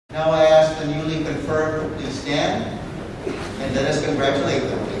Now I ask the newly confirmed to stand, and let us congratulate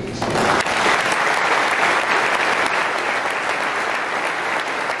them, please.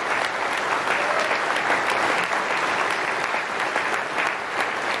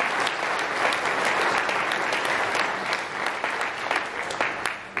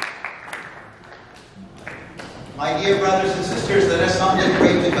 My dear brothers and sisters, let us humbly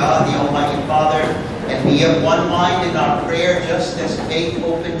pray to God, the Almighty Father, and be of one mind in our prayer, just as faith,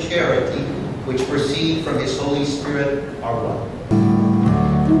 hope, and charity, which proceed from His Holy Spirit, are one.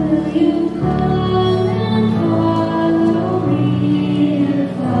 Will you come and follow me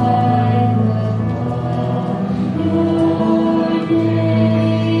if I will call your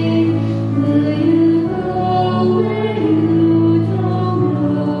name? Will you go where you don't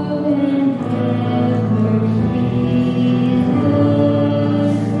know and never feel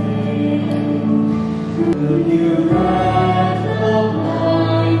the same? Will you let the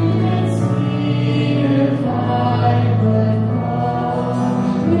blindness see if I would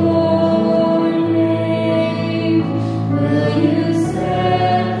call your name? Will you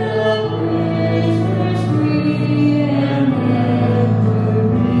set the prisoners free and never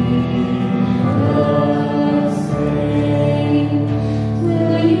be the same?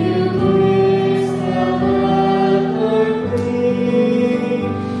 Will you raise the leper free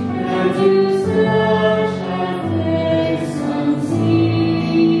and do such a face unseen,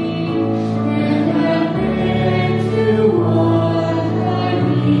 and have been to what I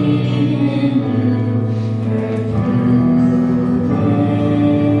need in you, and you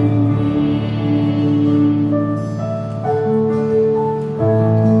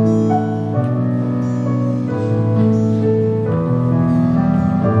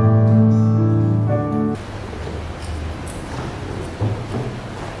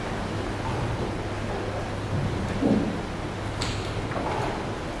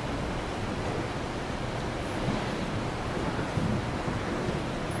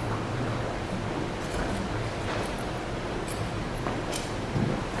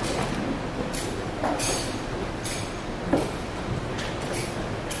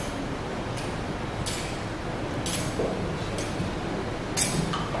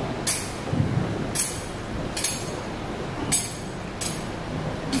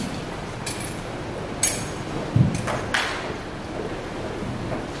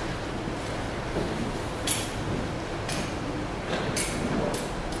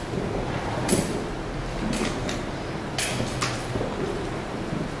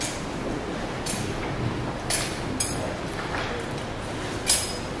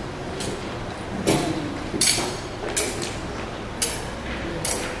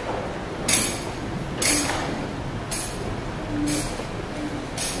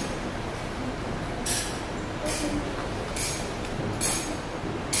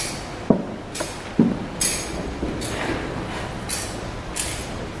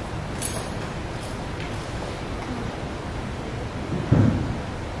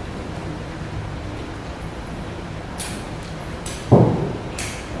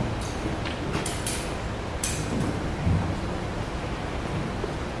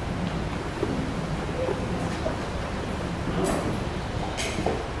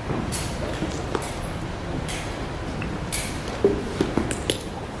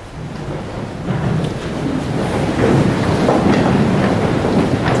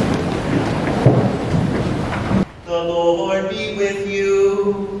The Lord be with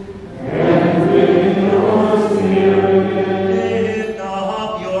you. and with your spirit. Lift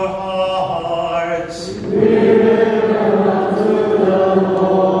up your hearts.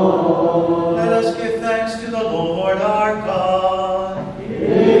 Let us give thanks to the Lord our God. It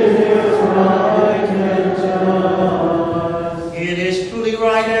is right and just. It is truly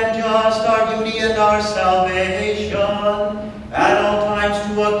right and just, our duty and our salvation, at all times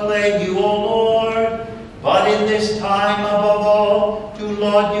to acclaim you, O Lord, but in this time above all, to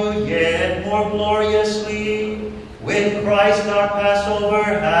laud you yet more gloriously, when Christ our Passover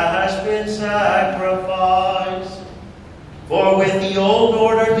has been sacrificed. For with the old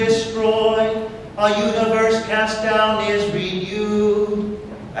order destroyed, a universe cast down is renewed,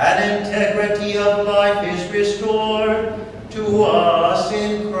 and integrity of life is restored to us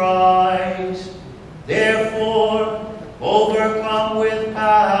in Christ. Therefore, overcome with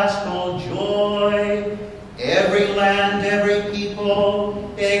paschal joy, every land, every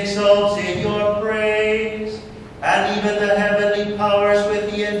people exults in your praise, and even the heavenly powers with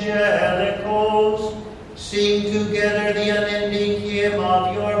the angelic host sing together the unending hymn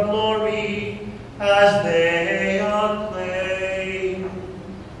of your glory as they acclaim.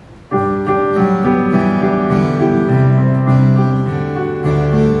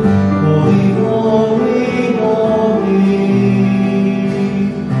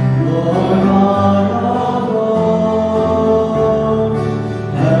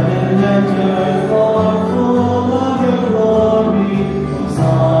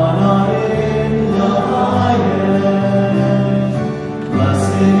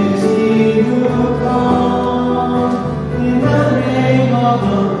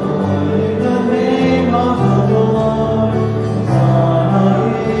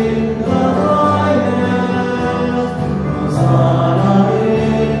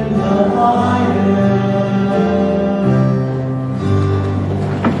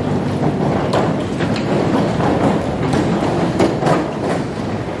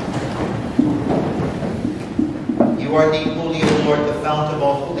 You are indeed holy, O Lord, the fount of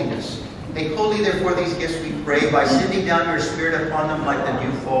all holiness. Make holy, therefore, these gifts, we pray, by sending down your Spirit upon them like the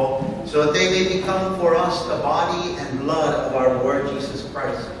dew fall, so that they may become for us the body and blood of our Lord Jesus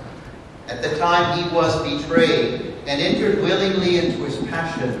Christ. At the time he was betrayed and entered willingly into his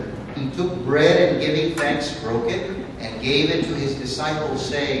passion, he took bread and giving thanks, broke it, and gave it to his disciples,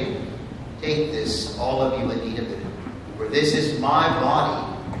 saying, "Take this, all of you, and eat of it. For this is my body,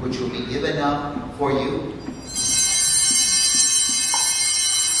 which will be given up for you."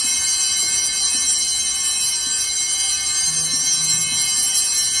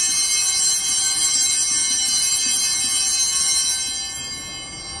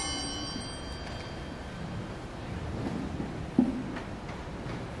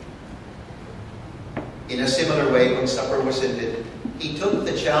 In a similar way, when supper was ended, he took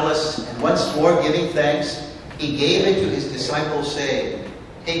the chalice, and once more giving thanks, he gave it to his disciples, saying,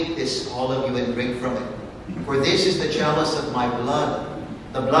 "Take this, all of you, and drink from it. For this is the chalice of my blood,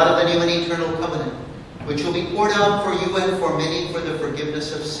 the blood of the new and eternal covenant, which will be poured out for you and for many for the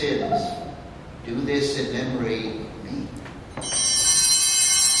forgiveness of sins. Do this in memory of me."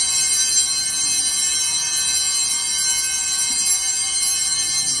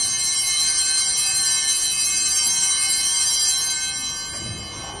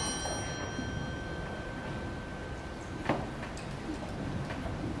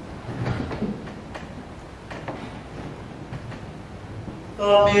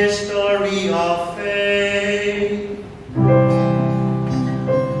 The mystery of faith.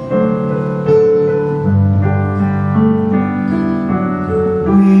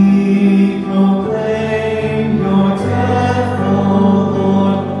 We proclaim your death, O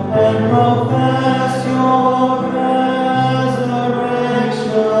Lord, and profess your resurrection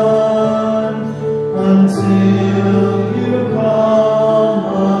until you come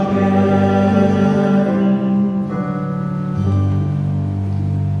again.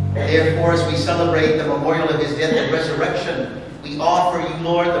 Therefore, as we celebrate the memorial of his death and resurrection, we offer you,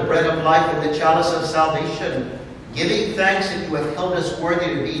 Lord, the bread of life and the chalice of salvation, giving thanks that you have held us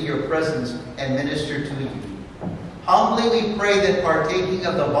worthy to be in your presence and minister to you. Humbly we pray that, partaking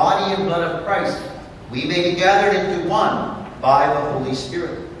of the body and blood of Christ, we may be gathered into one by the Holy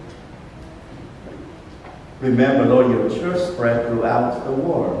Spirit. Remember, Lord, your church spread throughout the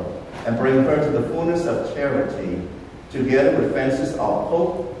world, and bring her to the fullness of charity, together with Francis our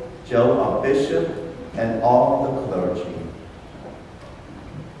Pope, Joe our Bishop, and all the clergy.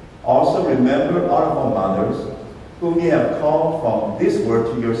 Also remember all of our mothers, whom you have called from this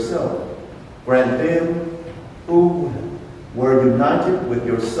world to yourself. Grant them who were united with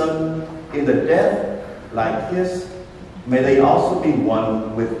your Son in the death like his, may they also be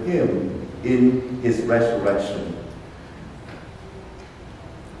one with him in his resurrection.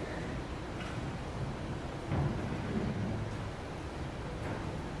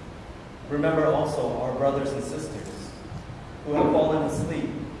 Remember also our brothers and sisters who have fallen asleep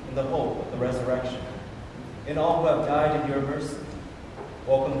in the hope of the resurrection, and all who have died in your mercy.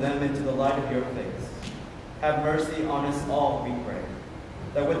 Welcome them into the light of your face. Have mercy on us all, we pray,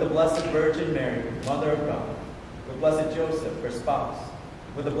 that with the Blessed Virgin Mary, Mother of God, with Blessed Joseph, her spouse,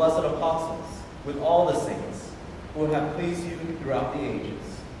 with the blessed apostles, with all the saints who have pleased you throughout the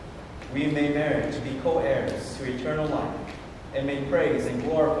ages, we may merit to be co-heirs to eternal life, and may praise and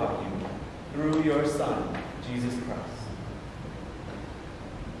glorify you through your Son, Jesus Christ.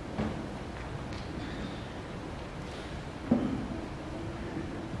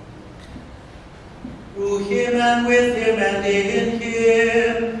 Through him and with him and in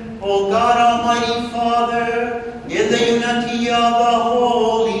him, O God, Almighty Father, in the unity of the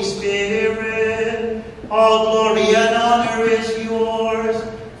Holy Spirit, all glory and honor is yours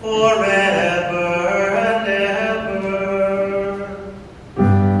forever and ever.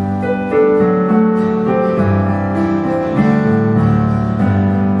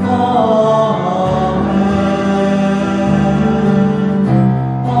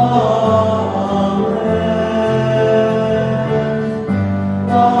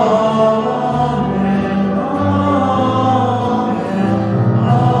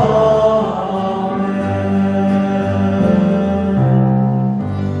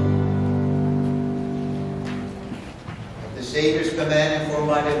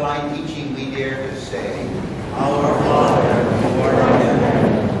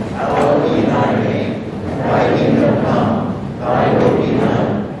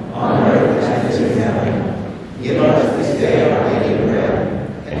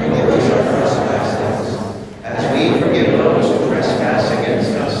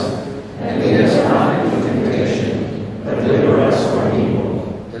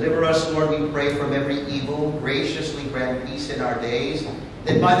 Deliver us, Lord, we pray, from every evil. Graciously grant peace in our days,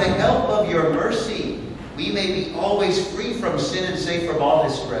 that by the help of your mercy we may be always free from sin and safe from all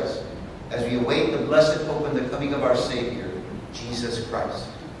distress, as we await the blessed hope and the coming of our Savior, Jesus Christ.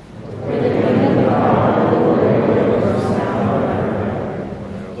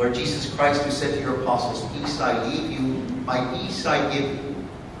 Lord Jesus Christ, who said to your apostles, "Peace I leave you, my peace I give you,"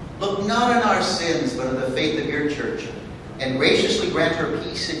 look not on our sins, but on the faith of your church, and graciously grant her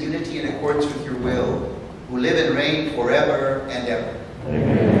peace and unity in accordance with your will, who live and reign forever and ever.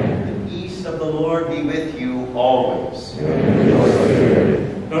 Amen. The peace of the Lord be with you always.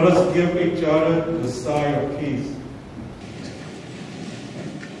 Let us give each other the sign of peace.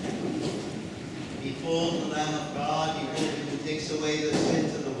 Behold the Lamb of God, behold him who takes away the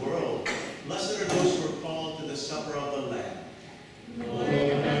sins of the world. Blessed are those who are called to the supper of the Lamb. Lord, I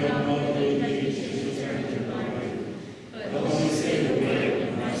am not worthy that you should return to my life, but only say the word,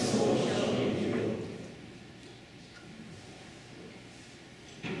 and my soul shall be healed.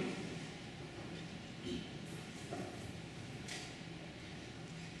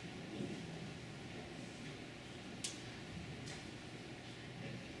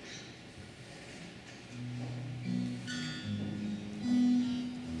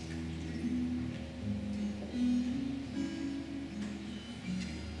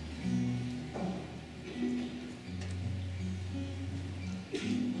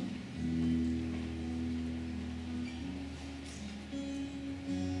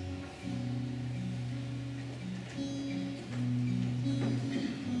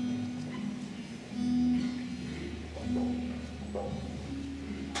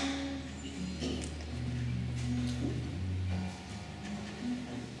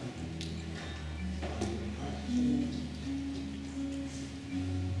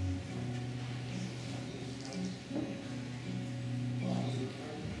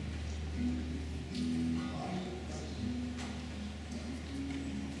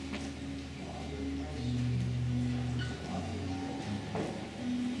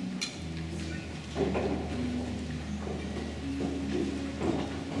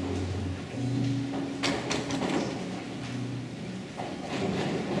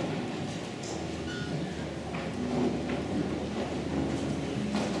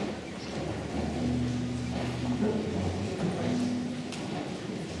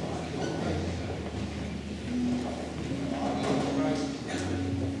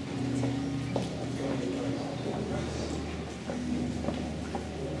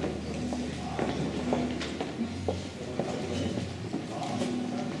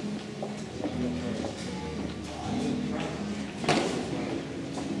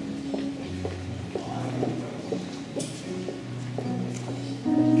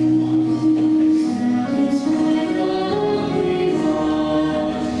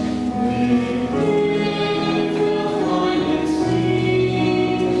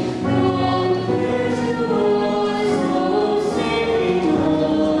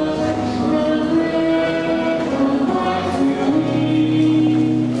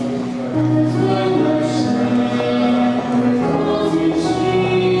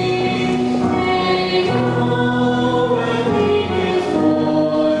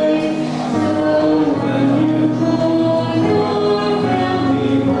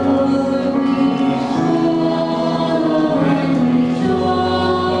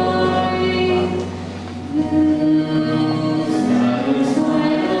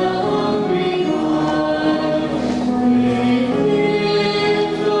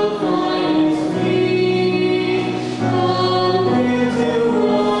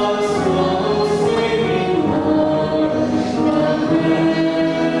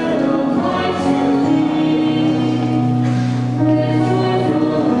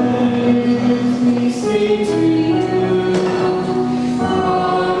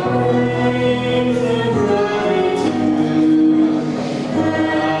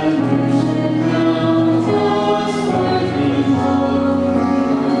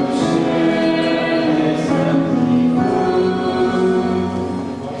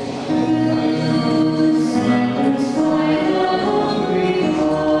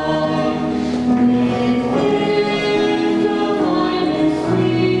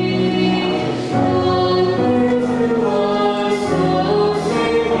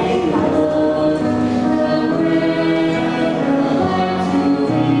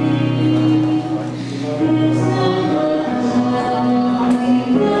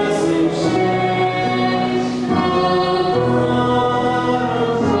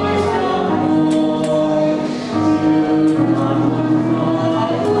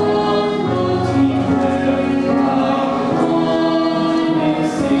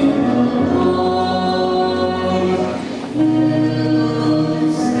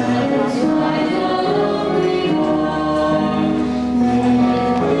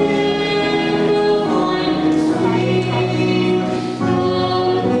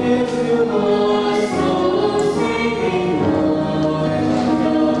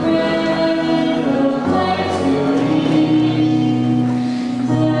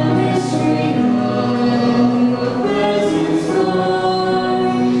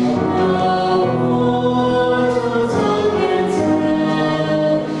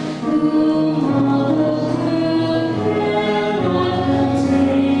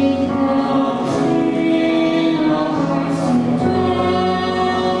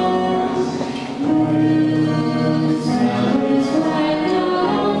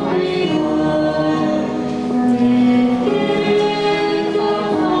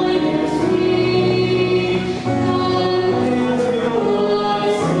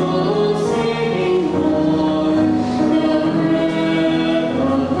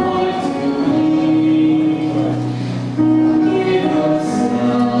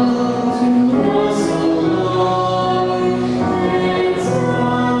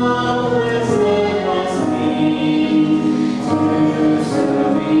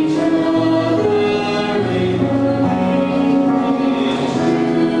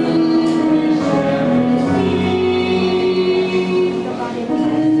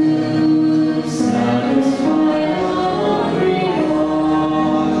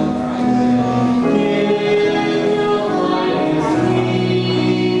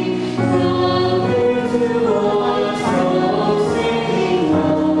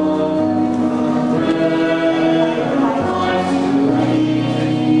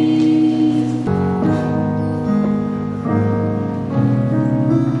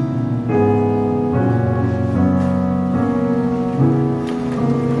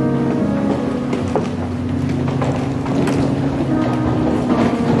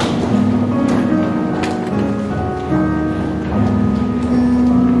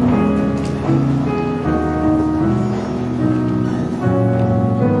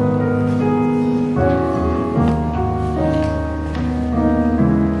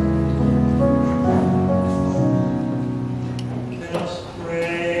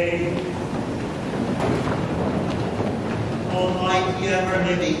 Almighty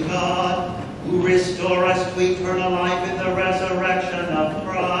ever-living God, who restore us to eternal life in the resurrection of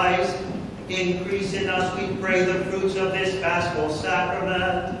Christ, increase in us, we pray, the fruits of this paschal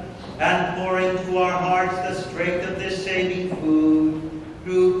sacrament, and pour into our hearts the strength of this saving food,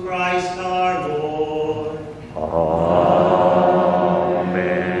 through Christ our Lord. Amen.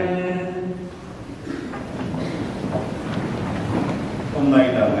 Hôm nay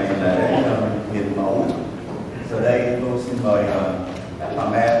là ngày lễ hiền mẫu. Giờ đây tôi xin mời các bà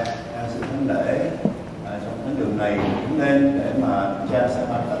mẹ sự thánh lễ trong thánh đường này cũng lên để mà cha sẽ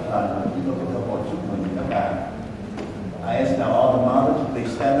ban tất thành và chúng tôi có cơ hội chúc mừng các bạn. I ask now all the mothers to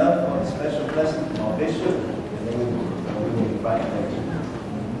please stand up for a special blessing from our bishop, and then we will invite them.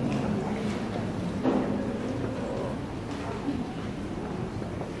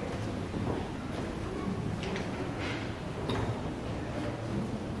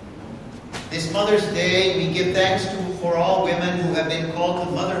 This Mother's Day, we give thanks for all women who have been called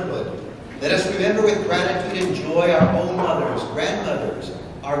to motherhood. Let us remember with gratitude and joy our own mothers, grandmothers,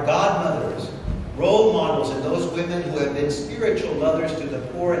 our godmothers, role models, and those women who have been spiritual mothers to the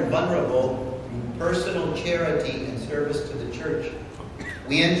poor and vulnerable through personal charity and service to the church.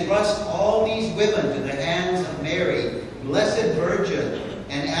 We entrust all these women to the hands of Mary, Blessed Virgin,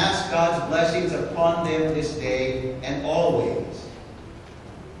 and ask God's blessings upon them this day and always.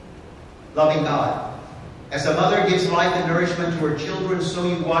 Loving God, as a mother gives life and nourishment to her children, so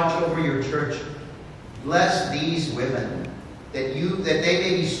you watch over your church. Bless these women, that they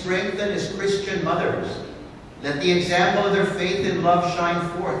may be strengthened as Christian mothers. Let the example of their faith and love shine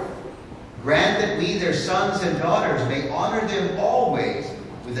forth. Grant that we, their sons and daughters, may honor them always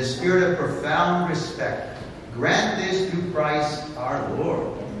with a spirit of profound respect. Grant this through Christ our Lord.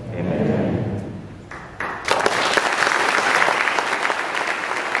 Amen.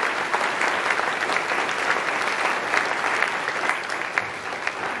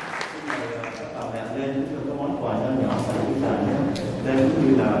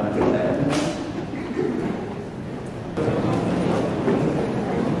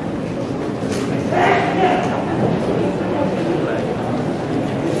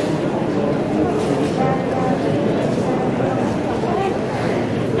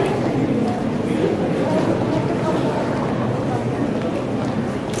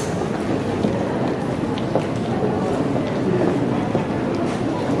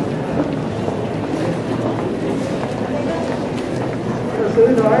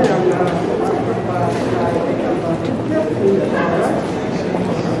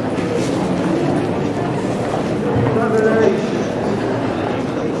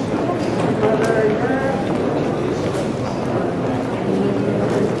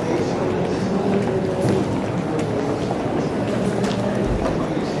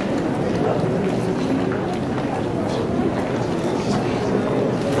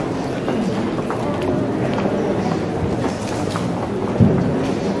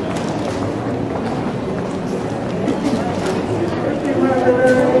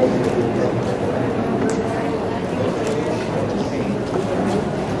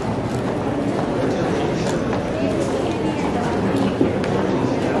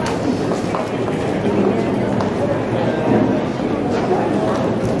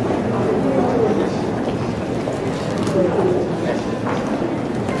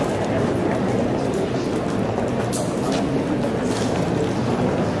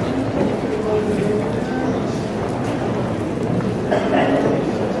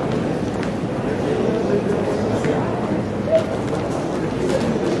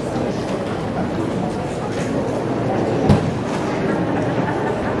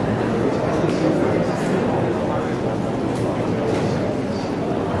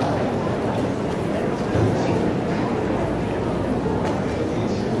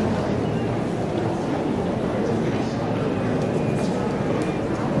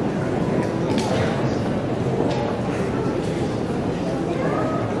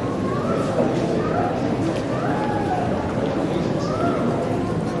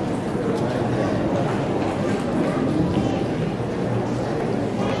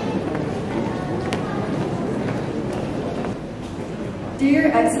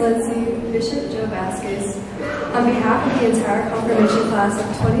 Dear Excellency Bishop Joe Vasquez, on behalf of the entire confirmation class of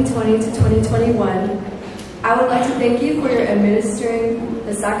 2020 to 2021, I would like to thank you for your administering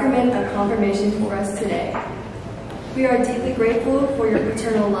the sacrament of confirmation for us today. We are deeply grateful for your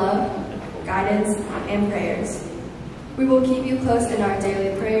paternal love, guidance, and prayers. We will keep you close in our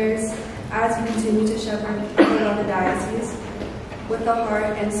daily prayers as you continue to shepherd throughout the diocese with the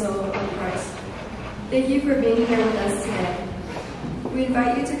heart and soul of Christ. Thank you for being here with us today. We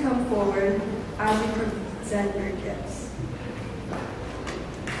invite you to come forward as you present your gifts.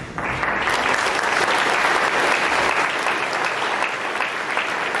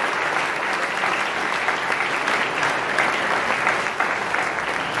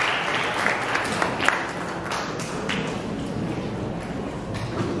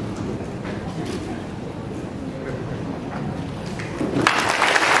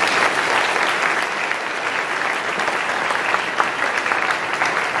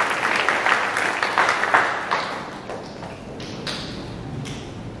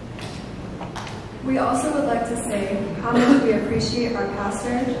 We also would like to say how much we appreciate our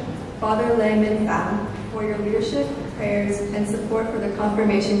pastor, Father Layman Pham, for your leadership, prayers, and support for the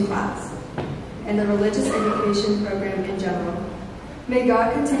confirmation class and the religious education program in general. May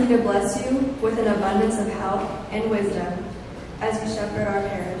God continue to bless you with an abundance of health and wisdom as you shepherd our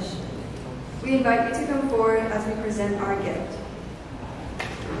parish. We invite you to come forward as we present our gift.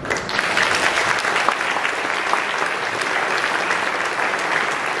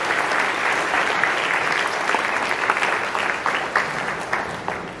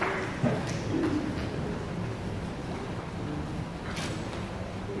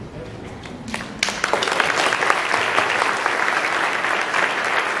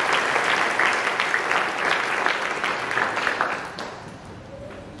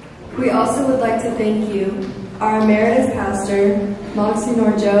 We also would like to thank you, our Emeritus Pastor,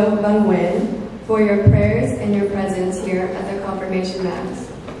 Monsignor Joe Van Nguyen, for your prayers and your presence here at the Confirmation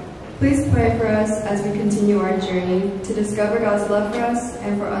Mass. Please pray for us as we continue our journey to discover God's love for us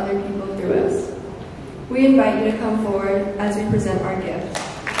and for other people through us. We invite you to come forward as we present our gift.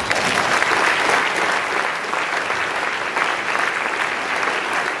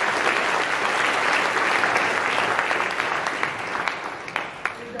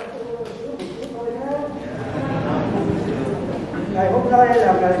 Ngày hôm nay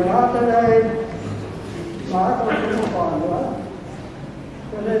là ngày má tới đây, má tôi cũng không còn nữa,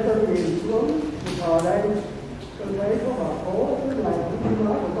 cho nên tôi nhìn xuống ở đây, tôi thấy có bà cố, tức là những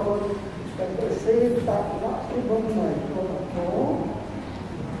má của tôi xin tặng lại cái bông này cho bà cố.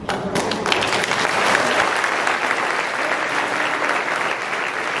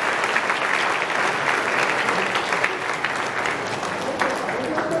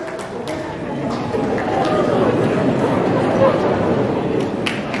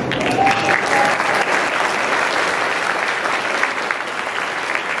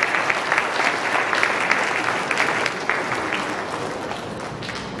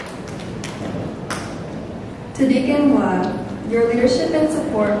 To Deacon Hua, your leadership and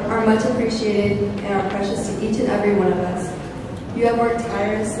support are much appreciated and are precious to each and every one of us. You have worked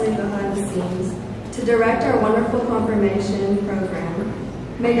tirelessly behind the scenes to direct our wonderful confirmation program.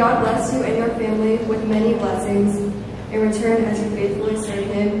 May God bless you and your family with many blessings in return as you faithfully serve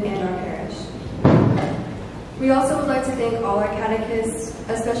Him and our parish. We also would like to thank all our catechists,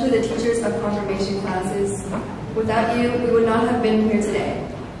 especially the teachers of confirmation classes. Without you, we would not have been here today.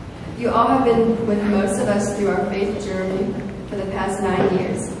 You all have been with most of us through our faith journey for the past 9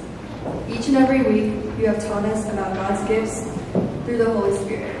 years. Each and every week, you have taught us about God's gifts through the Holy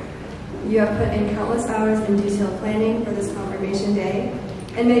Spirit. You have put in countless hours in detailed planning for this confirmation day,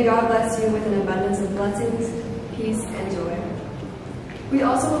 and may God bless you with an abundance of blessings, peace, and joy. We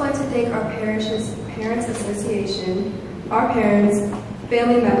also would like to thank our parish's Parents Association, our parents,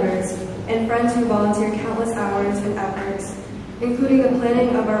 family members, and friends who volunteer countless hours and efforts, including the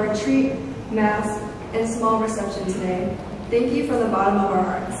planning of our retreat, mass, and small reception today. Thank you from the bottom of our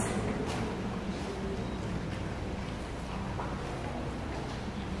hearts.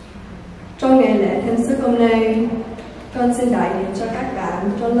 Trong ngày lễ thánh sức hôm nay, con xin đại diện cho các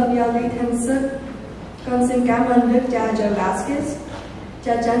bạn trong lớp giáo lý thánh sức. Con xin cảm ơn Đức cha Joe Vasquez,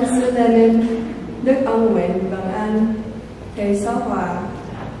 cha chánh sứ Lenin, Đức ông Nguyễn Văn Anh, thầy Sáu Hòa,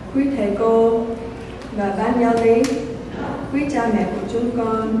 quý thầy cô và ban giáo lý, quý cha mẹ của chúng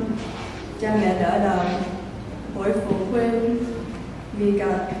con, cha mẹ đỡ đầu, hội phụ huynh,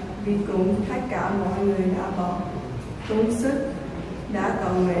 vì cùng tất cả mọi người đã bỏ công sức, đã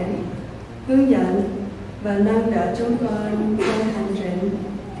cầu nguyện, hướng dẫn và nâng đỡ chúng con trên hành trình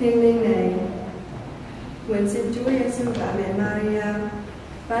thiêng liêng này. Nguyện xin Chúa Giêsu và mẹ Maria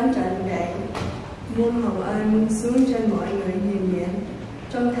ban trọn vẹn muôn hồng ân xuống trên mọi người hiện diện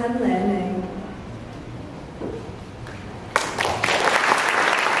trong thánh lễ này.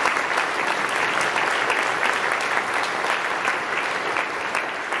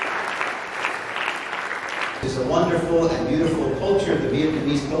 It's a wonderful and beautiful culture, the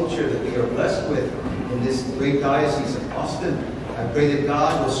Vietnamese culture that we are blessed with in this great diocese of Austin. I pray that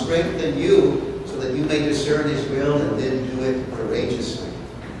God will strengthen you so that you may discern His will and then do it courageously.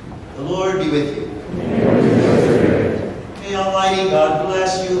 The Lord be with you. May Almighty God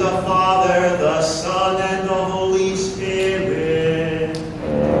bless you, the Father, the Son, and the Holy Spirit.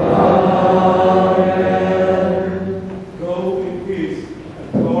 Amen. Go in peace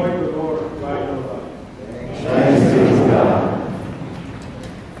and glory the Lord by your life. Thanks be to God.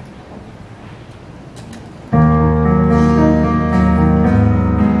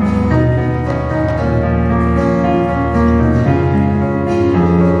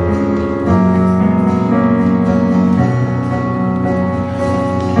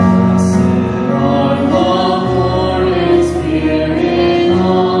 Blessed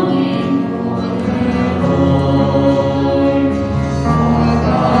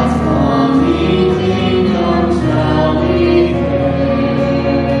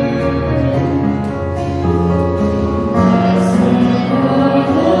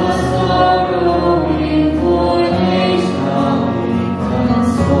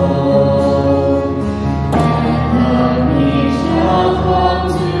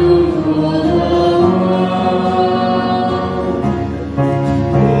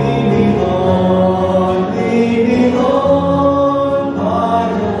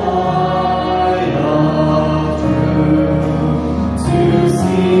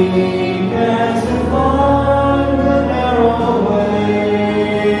weak and to find the narrow way.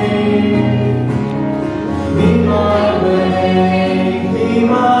 Be my way, be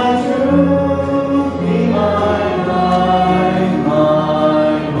my truth, be my life, my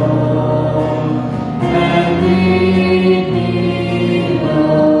home, and lead me,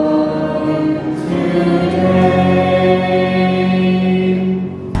 Lord, today.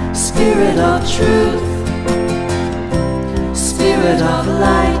 Spirit of truth, Spirit of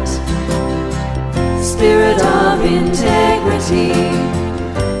light, Spirit of integrity,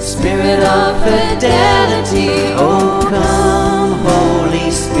 Spirit of fidelity. Oh, come, Holy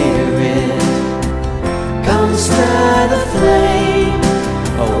Spirit, come stir the flame,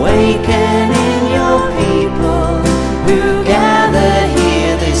 awaken in your people who gather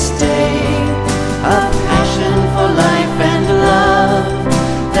here this day, a passion for life and love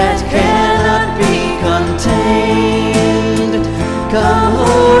that cannot be contained. Come,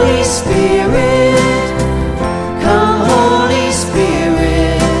 Holy Spirit, come, Holy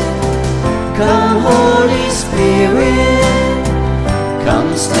Spirit, come, Holy Spirit,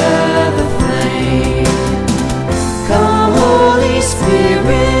 come stir the flame. Come, Holy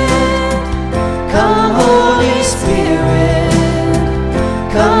Spirit.